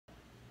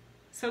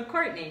So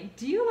Courtney,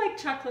 do you like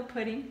chocolate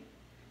pudding?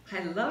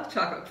 I love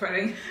chocolate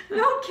pudding.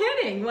 No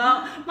kidding.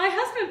 Well, my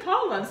husband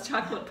Paul loves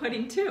chocolate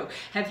pudding too.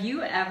 Have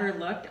you ever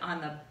looked on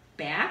the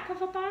back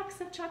of a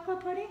box of chocolate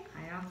pudding?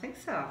 I don't think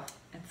so.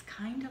 It's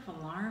kind of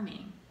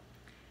alarming.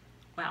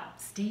 Well,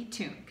 stay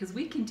tuned because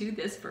we can do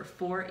this for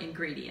 4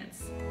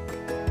 ingredients.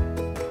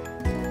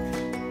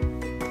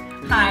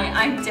 Hi,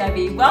 I'm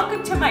Debbie.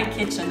 Welcome to my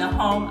kitchen, the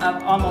home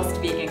of Almost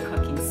Vegan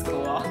Cooking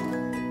School.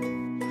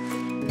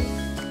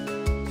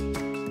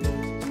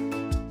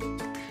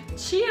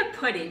 Chia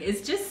pudding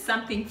is just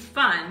something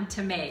fun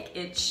to make.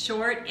 It's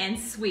short and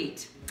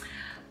sweet.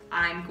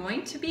 I'm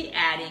going to be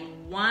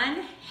adding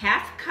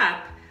 1/2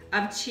 cup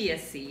of chia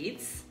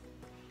seeds,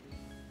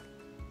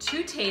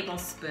 2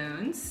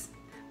 tablespoons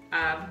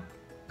of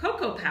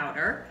cocoa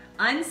powder,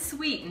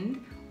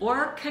 unsweetened,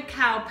 or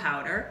cacao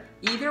powder.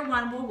 Either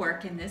one will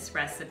work in this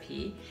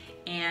recipe.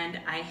 And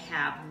I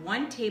have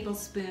 1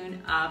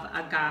 tablespoon of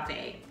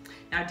agave.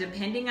 Now,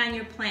 depending on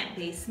your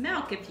plant-based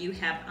milk, if you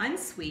have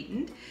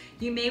unsweetened,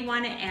 you may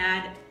want to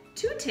add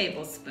 2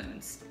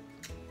 tablespoons.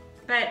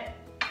 But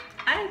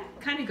I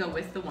kind of go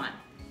with the 1.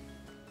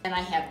 And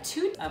I have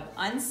 2 of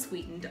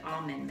unsweetened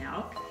almond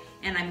milk,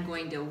 and I'm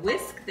going to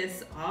whisk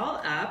this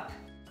all up.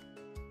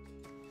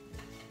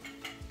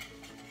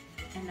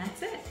 And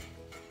that's it.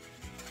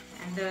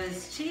 And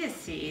those chia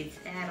seeds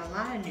add a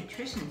lot of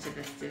nutrition to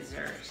this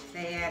dessert.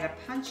 They add a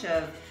punch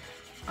of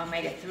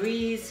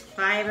omega-3s,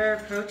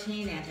 fiber,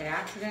 protein,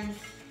 antioxidants.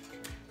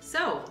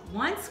 So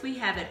once we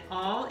have it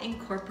all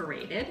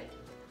incorporated,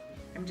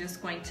 I'm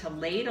just going to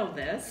ladle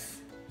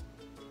this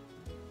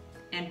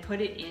and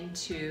put it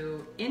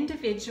into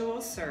individual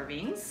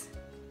servings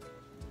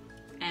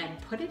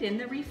and put it in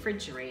the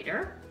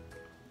refrigerator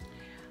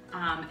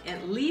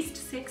at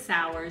least 6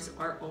 hours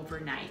or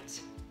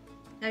overnight.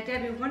 Now,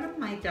 Debbie, one of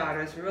my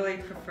daughters really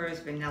prefers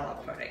vanilla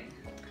pudding.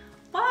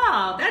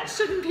 Wow, that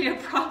shouldn't be a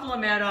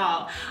problem at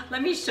all.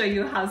 Let me show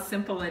you how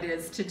simple it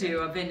is to do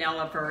a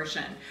vanilla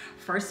version.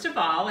 First of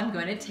all, I'm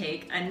going to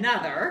take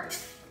another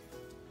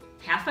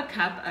 1/2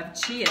 cup of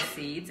chia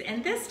seeds,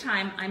 and this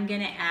time I'm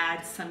going to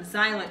add some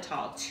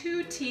xylitol,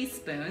 2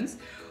 teaspoons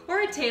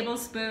or a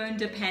tablespoon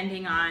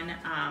depending on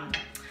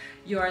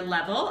your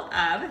level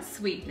of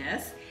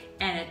sweetness,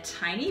 and a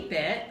tiny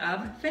bit of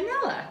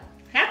vanilla.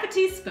 1/2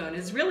 teaspoon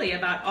is really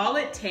about all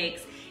it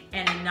takes,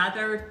 and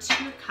another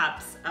 2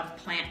 cups of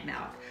plant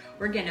milk.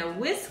 We're gonna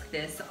whisk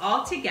this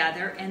all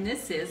together, and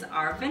this is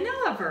our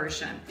vanilla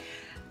version.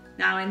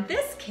 Now in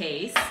this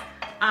case,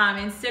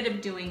 instead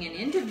of doing an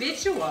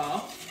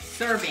individual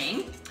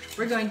serving,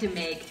 we're going to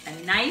make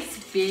a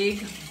nice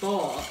big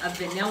bowl of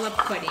vanilla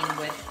pudding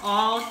with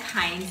all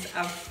kinds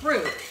of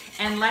fruit,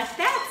 and let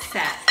that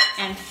set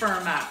and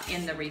firm up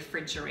in the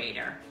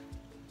refrigerator.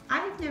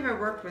 I've never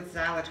worked with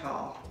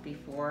xylitol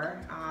before.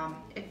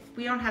 If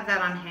we don't have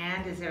that on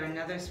hand, is there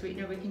another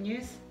sweetener we can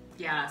use?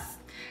 Yes.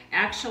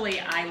 Actually,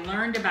 I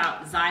learned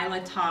about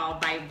xylitol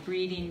by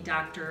reading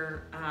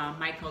Dr.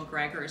 Michael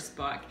Greger's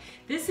book.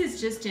 This is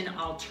just an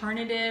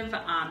alternative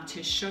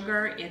to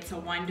sugar. It's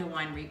a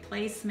 1-to-1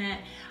 replacement,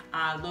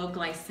 low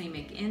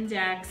glycemic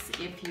index.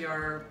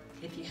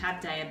 If you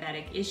have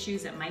diabetic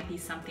issues, it might be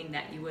something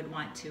that you would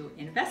want to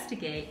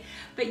investigate,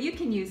 but you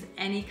can use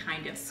any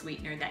kind of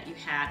sweetener that you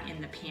have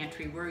in the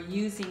pantry. We're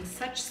using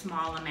such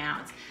small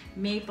amounts: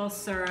 maple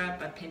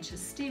syrup, a pinch of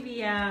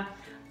stevia,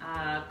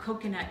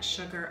 coconut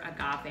sugar,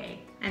 agave.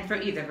 And for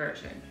either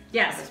version?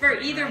 Yes, for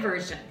either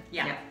version.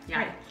 Yeah, Yep. yeah.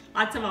 Right.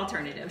 Lots of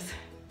alternatives.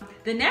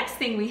 The next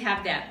thing, we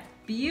have that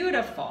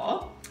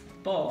beautiful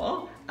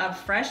bowl of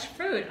fresh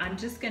fruit. I'm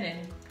just gonna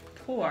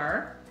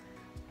pour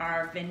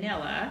our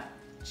vanilla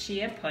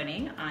chia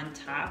pudding on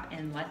top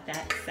and let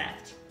that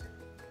set.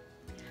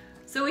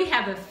 So we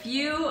have a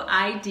few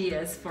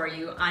ideas for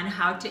you on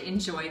how to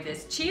enjoy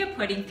this chia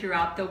pudding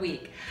throughout the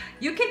week.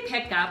 You can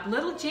pick up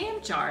little jam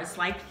jars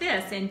like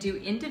this and do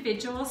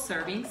individual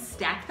servings,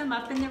 stack them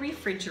up in the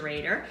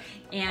refrigerator,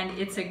 and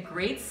it's a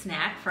great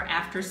snack for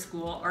after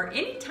school or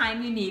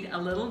anytime you need a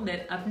little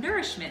bit of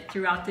nourishment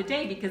throughout the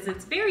day, because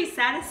it's very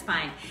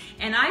satisfying.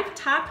 And I've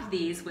topped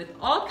these with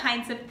all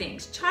kinds of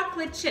things: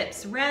 chocolate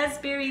chips,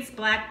 raspberries,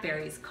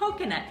 blackberries,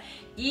 coconut,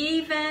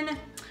 even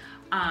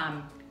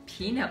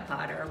peanut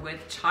butter with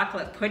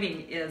chocolate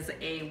pudding is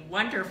a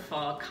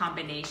wonderful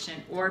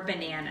combination, or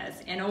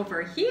bananas. And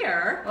over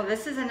here, well,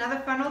 this is another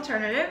fun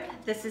alternative.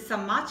 This is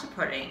some matcha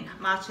pudding.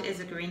 Matcha is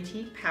a green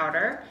tea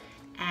powder,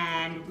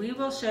 and we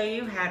will show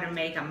you how to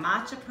make a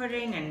matcha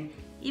pudding and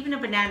even a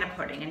banana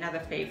pudding,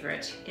 another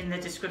favorite, in the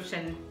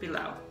description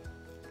below.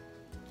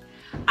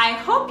 I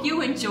hope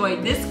you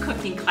enjoyed this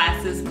cooking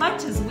class as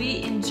much as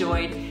we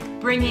enjoyed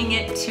bringing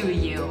it to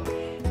you.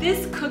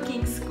 This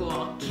cooking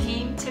school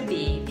came to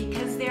be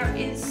because there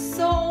is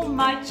so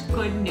much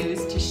good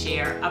news to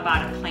share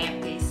about a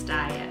plant-based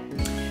diet.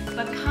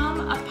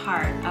 Become a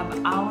part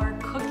of our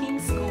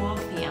cooking school